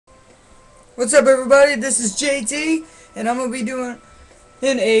What's up, everybody? This is JT, and I'm gonna be doing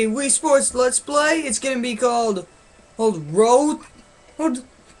in a Wii Sports Let's Play. It's gonna be called Road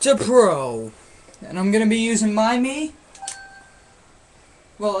to Pro, and I'm gonna be using my Mii.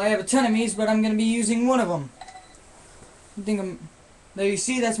 Well, I have a ton of Miis, but I'm gonna be using one of them. There you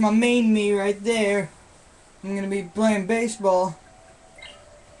see, that's my main Mii right there. I'm gonna be playing baseball.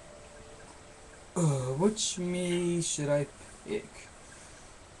 Which Mii should I pick?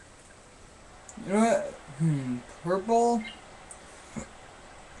 You know what? Purple.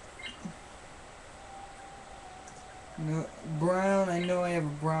 No, brown. I know I have a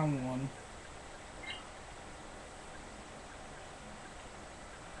brown one.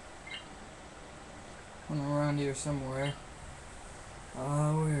 One around here somewhere.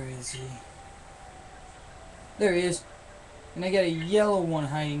 Where is he? There he is. And I got a yellow one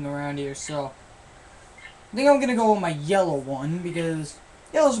hiding around here, so I think I'm gonna go with my yellow one because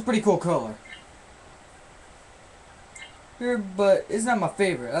yellow's a pretty cool color. But it's not my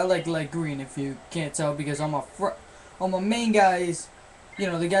favorite. I like light green, if you can't tell, because all my main guys, you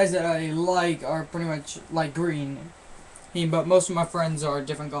know, the guys that I like are pretty much light green. But most of my friends are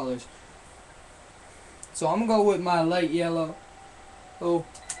different colors. So I'm gonna go with my light yellow. I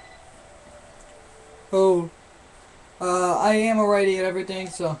am a righty at everything,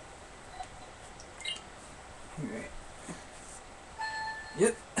 so.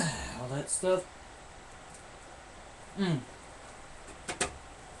 Yep, all that stuff.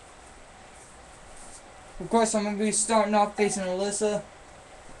 Of course, I'm going to be starting off facing Alyssa.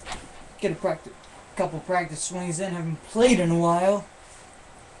 Get a couple practice swings in. Haven't played in a while.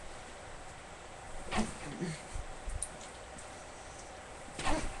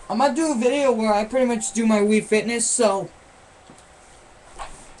 I might do a video where I pretty much do my Wii Fitness, so.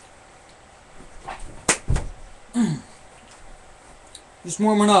 Just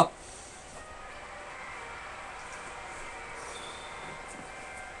warming up.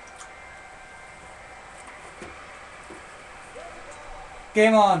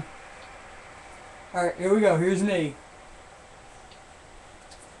 Game on. Alright, here we go. Here's me.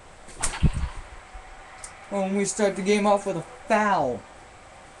 When we start the game off with a foul.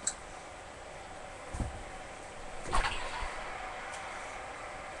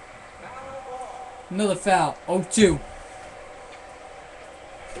 Another foul. 0-2.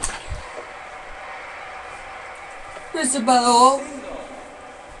 Here's the battle.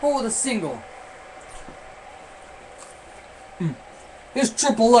 Hold a single. Here's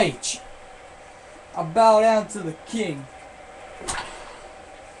Triple H. I bow down to the king.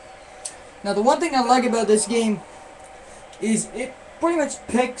 Now, the one thing I like about this game is it pretty much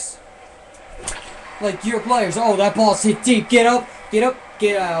picks, like, your players. Oh, that ball's hit deep. Get up, get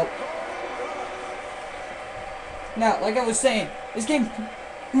out. Now, like I was saying, this game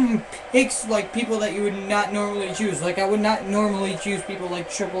picks, like, people that you would not normally choose. Like, I would not normally choose people like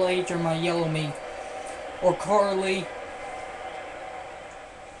Triple H or my yellow Mii. Or Carly.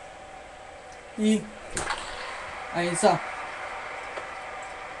 I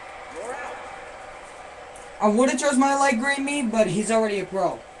would have chose my light green Mii, but he's already a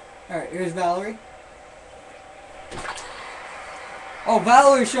pro. Alright, here's Valerie. Oh,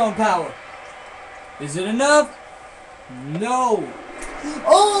 Valerie's showing power. Is it enough? No.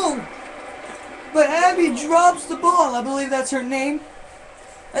 Oh! But Abby drops the ball. I believe that's her name.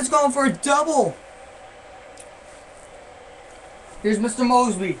 That's going for a double. Here's Mr.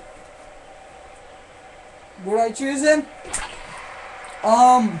 Mosby. Would I choose him?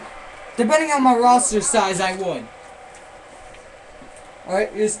 Depending on my roster size, I would.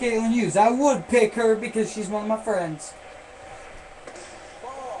 Alright, here's Caitlin Hughes. I would pick her because she's one of my friends.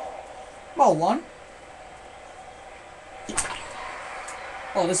 Ball one.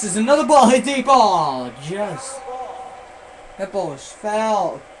 Oh, this is another ball hit deep. Oh, just. That ball was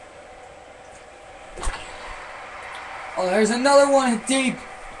foul. Oh, there's another one hit deep.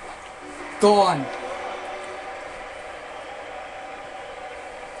 Gone.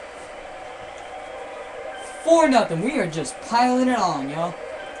 For nothing. We are just piling it on, y'all.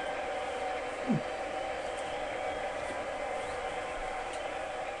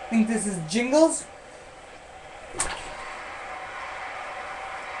 Think this is Jingles?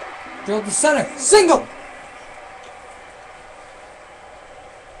 Drilled to center. Single!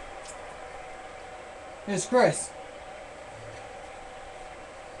 Here's Chris.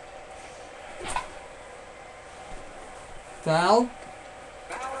 Foul.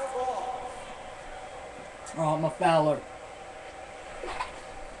 Oh, I'm a fouler.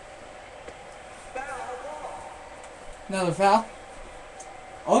 Another foul.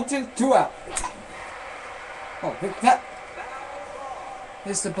 0-2, 2 out. Oh, pick that.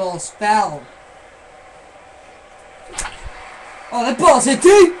 This the ball's foul. Oh, that ball's hit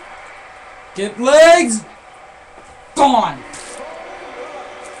deep. Get legs. Gone.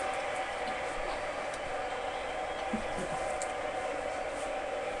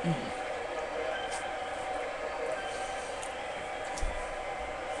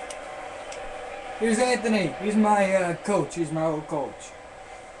 Here's Anthony. He's my coach. He's my old coach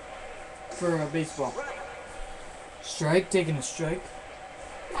for baseball. Strike, taking a strike.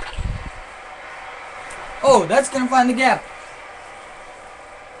 Oh, that's gonna find the gap.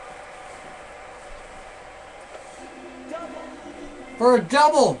 For a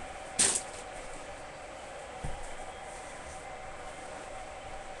double.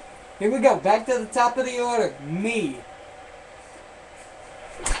 Here we go. Back to the top of the order. Me.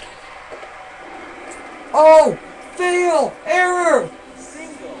 Oh! Fail! Error!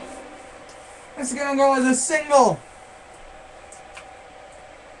 Single. It's gonna go as a single.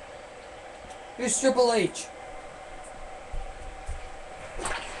 Here's Triple H.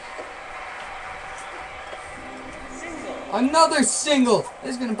 Single. Another single.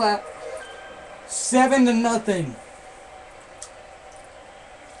 This is gonna pop 7-0.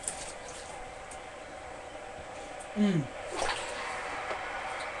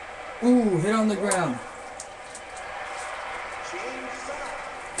 Ooh, hit on the ground.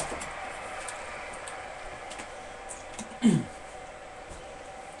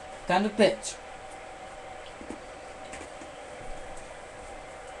 Time to pitch.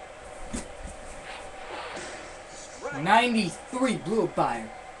 Right. 93 blew it by her.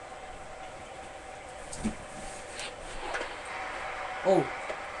 Oh.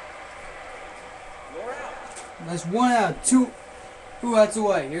 That's 1 out. 2 outs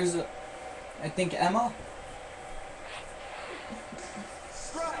away. Here's I think Emma.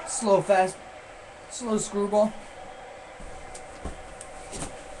 Slow fast. Slow screwball.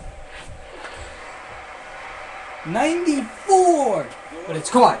 '94, but it's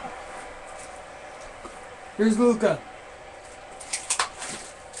caught. Here's Luca.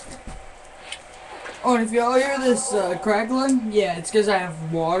 Oh, and if y'all hear this crackling, yeah, it's because I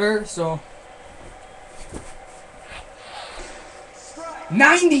have water, so.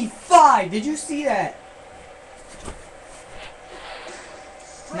 95! Did you see that?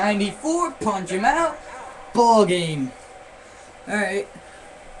 94, punch him out. Ball game. Alright.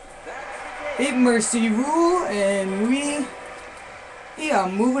 8 mercy rule, and we are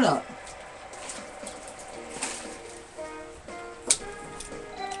moving up.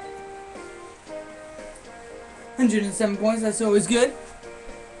 $107 points, that's always good.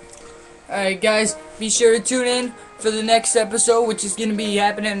 Alright guys, be sure to tune in for the next episode, which is going to be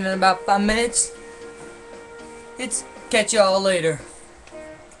happening in about 5 minutes. Catch y'all later.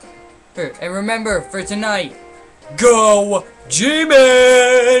 And remember, for tonight, go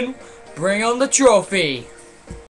G-Man! Bring on the trophy!